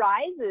seeing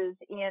rises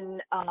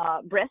in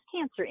breast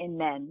cancer in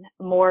men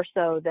more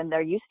so than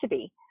there used to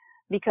be,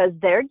 because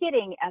they're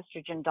getting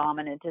estrogen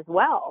dominant as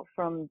well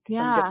from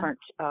some different,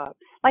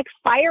 like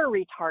fire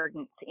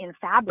retardants in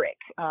fabric,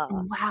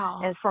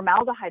 and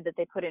formaldehyde that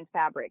they put in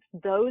fabrics.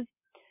 Those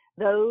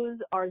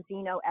are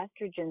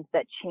xenoestrogens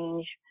that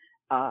change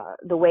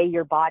the way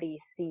your body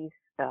sees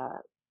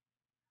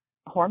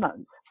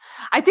hormones.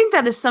 I think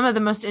that is some of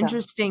the most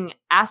interesting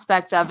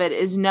aspect of it,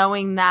 is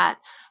knowing that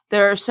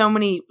there are so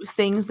many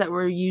things that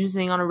we're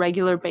using on a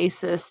regular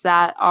basis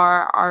that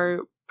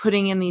are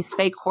putting in these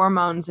fake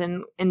hormones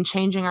and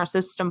changing our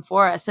system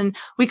for us. And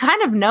we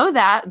kind of know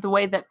that the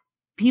way that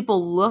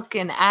people look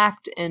and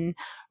act and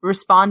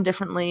respond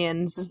differently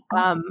and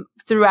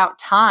throughout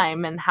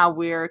time, and how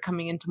we're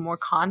coming into more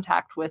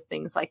contact with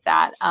things like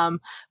that.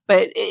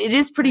 But it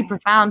is pretty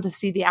profound to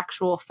see the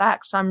actual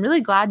effect. So I'm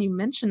really glad you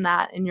mentioned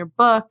that in your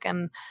book.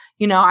 And,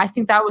 I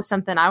think that was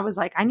something I was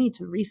like, I need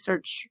to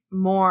research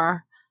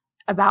more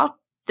about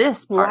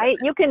this part. Right.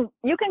 You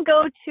can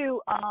go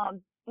to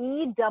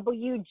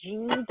ewg.org,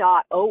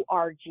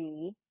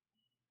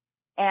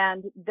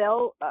 and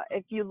they'll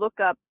if you look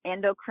up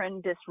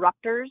endocrine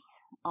disruptors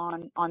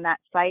on that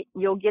site,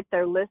 you'll get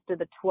their list of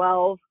the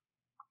 12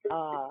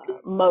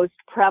 most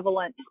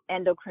prevalent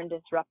endocrine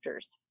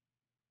disruptors.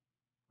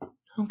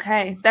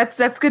 Okay,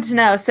 that's good to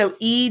know. So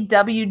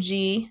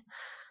EWG,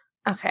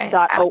 okay,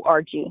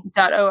 .org.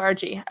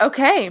 .org.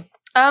 Okay,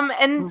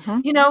 and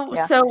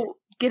so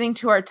getting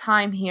to our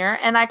time here,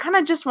 and I kind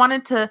of just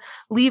wanted to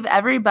leave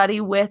everybody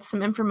with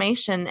some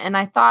information, and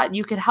I thought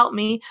you could help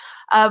me.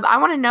 I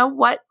want to know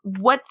what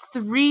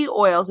 3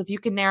 oils, if you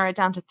could narrow it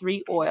down to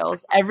 3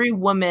 oils, every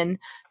woman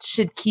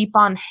should keep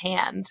on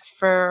hand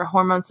for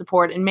hormone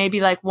support, and maybe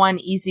like one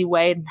easy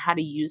way and how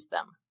to use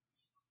them.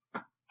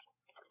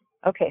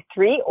 Okay,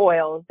 3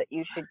 oils that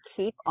you should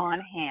keep on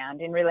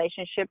hand in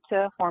relationship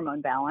to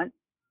hormone balance.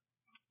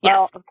 Yes.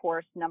 Well, of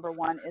course, number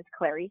 1 is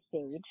clary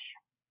sage.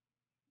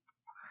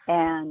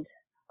 And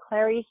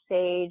clary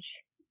sage,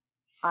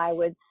 I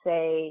would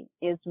say,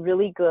 is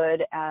really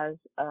good as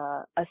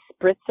a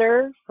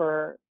spritzer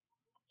for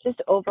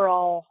just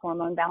overall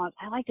hormone balance.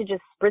 I like to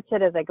just spritz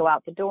it as I go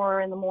out the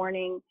door in the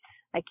morning.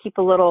 I keep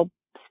a little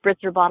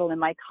spritzer bottle in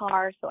my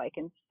car so I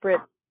can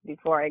spritz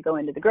before I go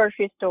into the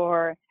grocery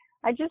store.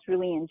 I just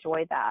really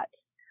enjoy that.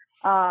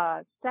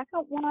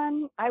 Second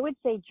one, I would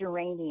say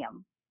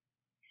geranium.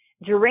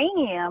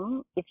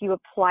 Geranium, if you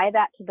apply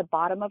that to the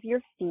bottom of your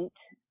feet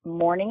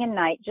morning and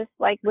night, just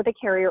like with a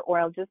carrier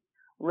oil, just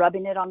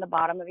rubbing it on the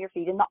bottom of your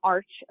feet, in the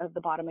arch of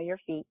the bottom of your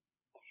feet,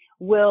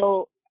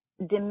 will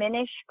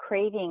diminish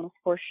cravings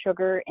for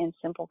sugar and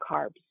simple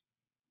carbs.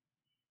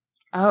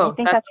 Oh, I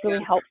think that's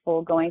really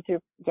helpful going through,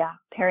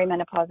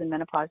 perimenopause and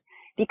menopause,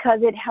 because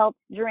it helps,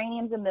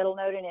 geranium's a middle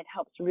note, and it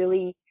helps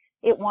really,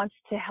 it wants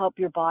to help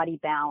your body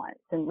balance.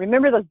 And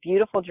remember those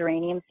beautiful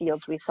geranium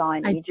fields we saw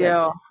in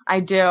Egypt?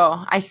 I do.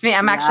 I think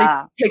I'm actually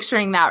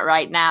picturing that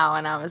right now.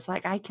 And I was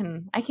like, I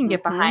can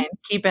get behind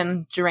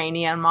keeping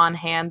geranium on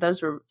hand.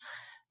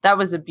 That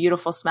was a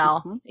beautiful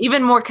smell.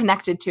 Even more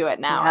connected to it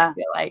now, I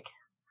feel like.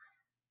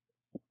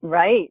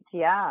 Right.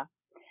 Yeah.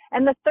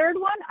 And the third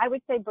one, I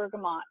would say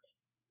bergamot,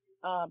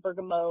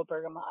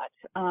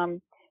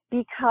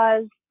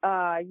 because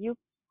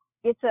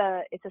it's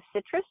a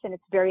citrus and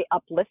it's very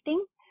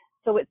uplifting.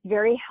 So it's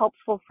very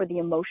helpful for the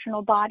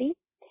emotional body.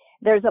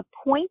 There's a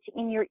point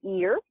in your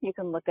ear. You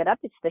can look it up.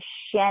 It's the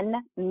Shen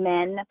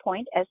Men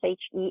point,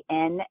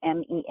 Shenmen,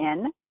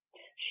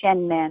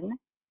 Shen Men.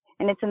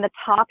 And it's in the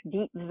top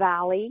deep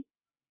valley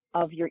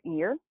of your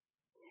ear.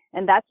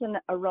 And that's an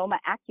aroma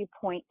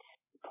acupoint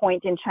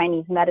point in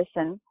Chinese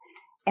medicine.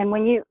 And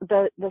when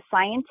the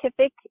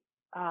scientific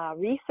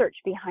research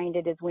behind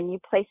it is when you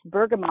place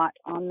bergamot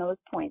on those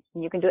points,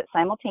 and you can do it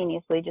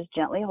simultaneously, just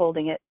gently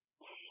holding it,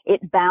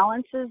 it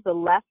balances the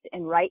left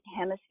and right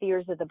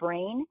hemispheres of the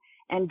brain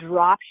and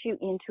drops you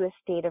into a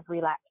state of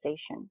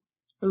relaxation.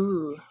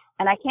 Ooh.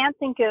 And I can't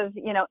think of,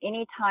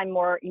 any time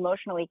more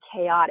emotionally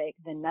chaotic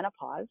than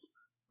menopause.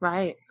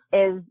 Right.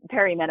 Is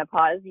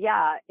perimenopause,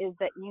 is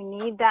that you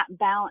need that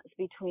balance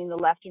between the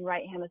left and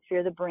right hemisphere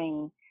of the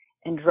brain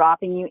and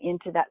dropping you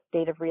into that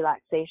state of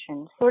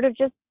relaxation, sort of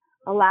just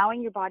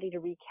allowing your body to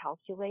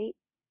recalculate,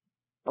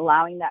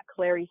 allowing that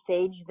clary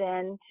sage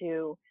then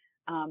to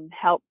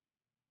help,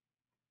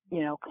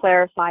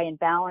 clarify and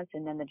balance,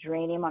 and then the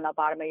geranium on the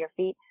bottom of your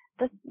feet.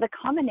 The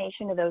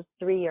combination of those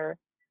 3 are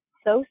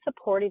so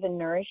supportive and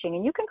nourishing,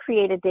 and you can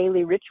create a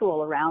daily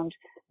ritual around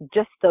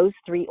just those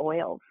 3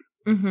 oils.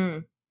 Mm-hmm.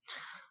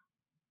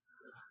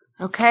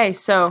 Okay,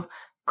 so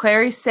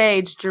clary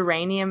sage,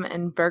 geranium,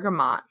 and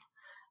bergamot.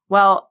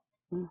 Well,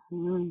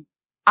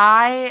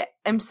 I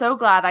am so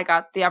glad I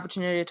got the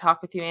opportunity to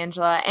talk with you,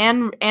 Angela,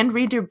 and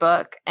read your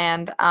book.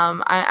 And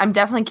I'm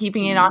definitely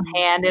keeping it on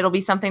hand. It'll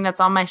be something that's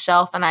on my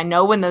shelf, and I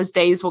know when those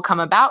days will come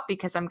about,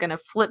 because I'm going to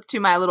flip to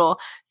my little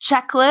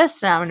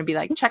checklist, and I'm going to be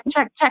like, check,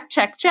 check, check,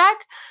 check, check,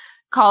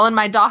 calling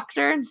my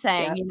doctor and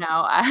saying,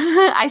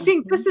 I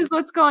think this is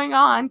what's going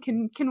on.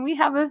 Can we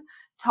have a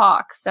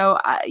talk? So,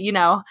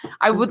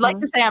 I would like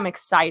to say I'm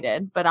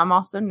excited, but I'm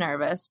also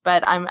nervous.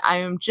 But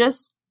I'm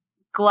just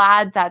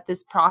glad that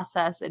this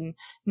process, and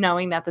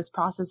knowing that this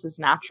process is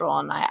natural,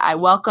 and I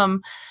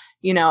welcome,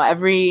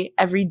 every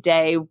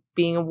day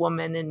being a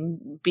woman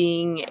and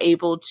being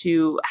able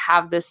to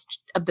have this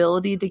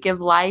ability to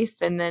give life,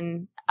 and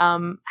then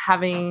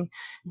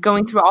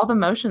going through all the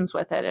motions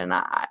with it. And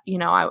I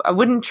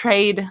wouldn't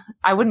trade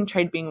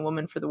being a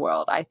woman for the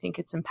world. I think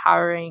it's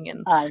empowering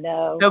and I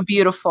know, so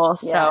beautiful.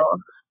 Yes. So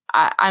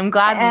I'm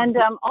glad. And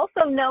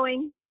also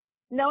knowing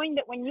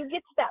that when you get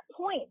to that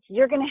point,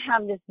 you're going to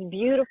have this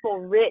beautiful,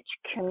 rich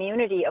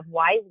community of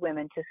wise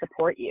women to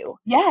support you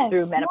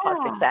through menopause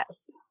success.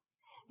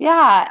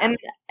 Yeah.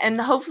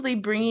 And hopefully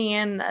bringing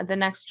in the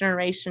next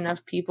generation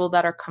of people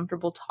that are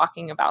comfortable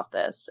talking about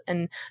this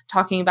and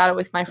talking about it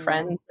with my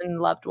friends and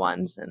loved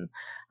ones. And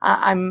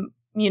I'm,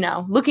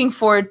 looking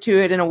forward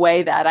to it in a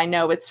way that I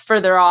know it's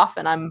further off,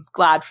 and I'm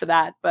glad for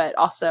that. But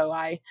also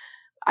I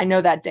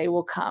know that day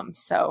will come.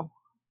 So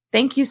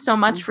thank you so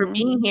much for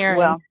being here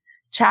and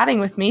chatting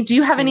with me. Do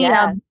you have any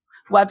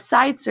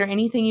websites or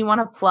anything you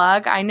want to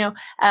plug? I know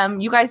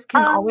you guys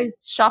can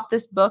always shop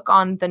this book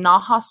on the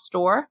Naha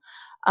store.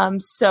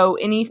 So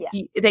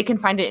they can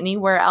find it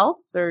anywhere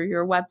else, or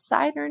your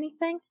website or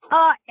anything?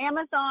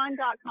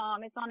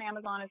 Amazon.com. It's on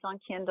Amazon. It's on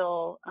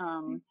Kindle.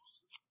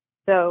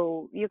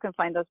 So you can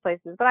find those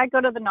places. But I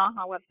go to the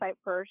Naha website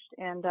first,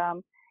 and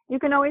you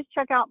can always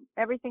check out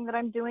everything that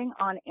I'm doing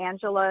on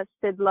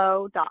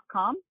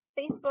angelasidlow.com.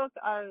 Facebook,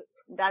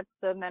 that's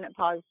the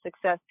Menopause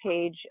Success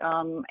page.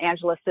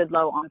 Angela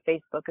Sidlow on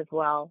Facebook as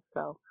well.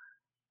 So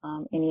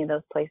any of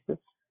those places.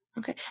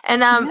 Okay.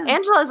 And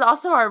Angela is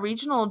also our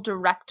regional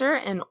director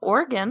in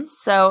Oregon.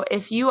 So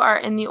if you are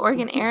in the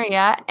Oregon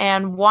area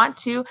and want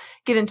to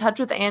get in touch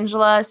with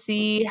Angela,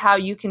 see how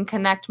you can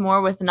connect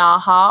more with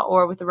NAHA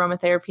or with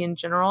aromatherapy in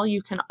general,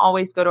 you can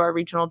always go to our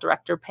regional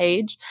director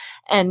page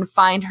and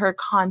find her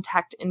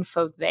contact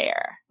info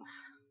there.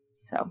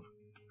 So.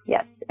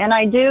 Yes. And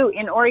I do,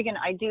 in Oregon,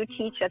 I do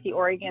teach at the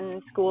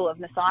Oregon School of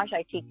Massage.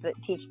 I teach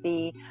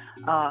the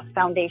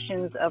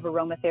foundations of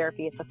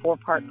aromatherapy. It's a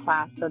 4-part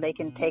class, so they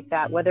can take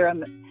that. Whether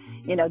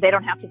they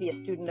don't have to be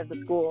a student of the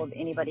school.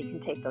 Anybody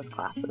can take those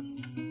classes.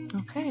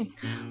 Okay.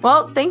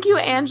 Well, thank you,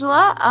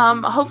 Angela.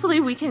 Hopefully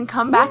we can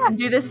come back and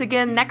do this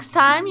again next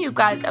time you've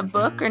got a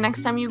book, or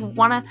next time you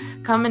want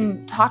to come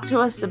and talk to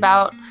us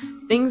about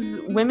things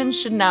women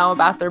should know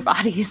about their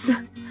bodies.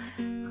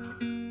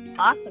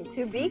 Awesome.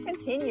 To be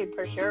continued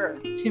for sure.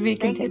 To be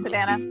continued.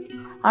 Thank you,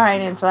 Savannah. All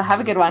right, Angela. Have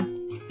a good one.